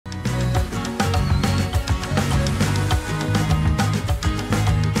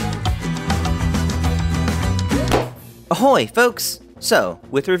Ahoy, folks! So,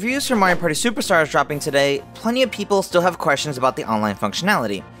 with reviews for Mario Party Superstars dropping today, plenty of people still have questions about the online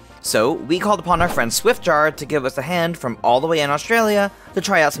functionality. So, we called upon our friend Swiftjar to give us a hand from all the way in Australia to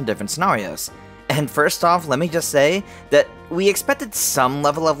try out some different scenarios. And first off, let me just say that we expected some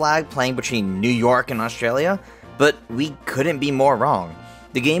level of lag playing between New York and Australia, but we couldn't be more wrong.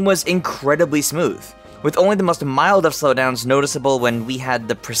 The game was incredibly smooth, with only the most mild of slowdowns noticeable when we had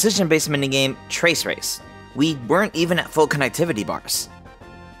the precision-based minigame Trace Race. We weren't even at full connectivity bars.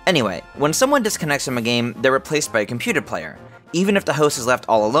 Anyway, when someone disconnects from a game, they're replaced by a computer player. Even if the host is left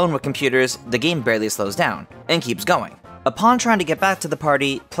all alone with computers, the game barely slows down, and keeps going. Upon trying to get back to the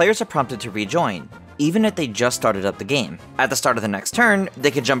party, players are prompted to rejoin, even if they just started up the game. At the start of the next turn,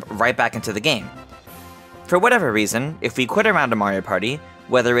 they can jump right back into the game. For whatever reason, if we quit a round of Mario Party,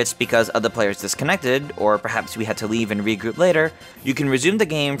 whether it's because other players disconnected, or perhaps we had to leave and regroup later, you can resume the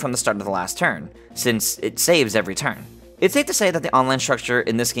game from the start of the last turn, since it saves every turn. It's safe to say that the online structure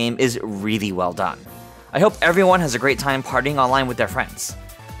in this game is really well done. I hope everyone has a great time partying online with their friends.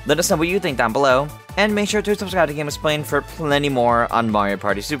 Let us know what you think down below, and make sure to subscribe to GameXplain for plenty more on Mario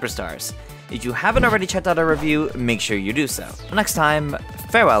Party Superstars. If you haven't already checked out our review, make sure you do so. Next time,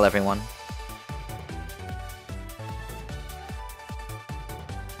 farewell everyone.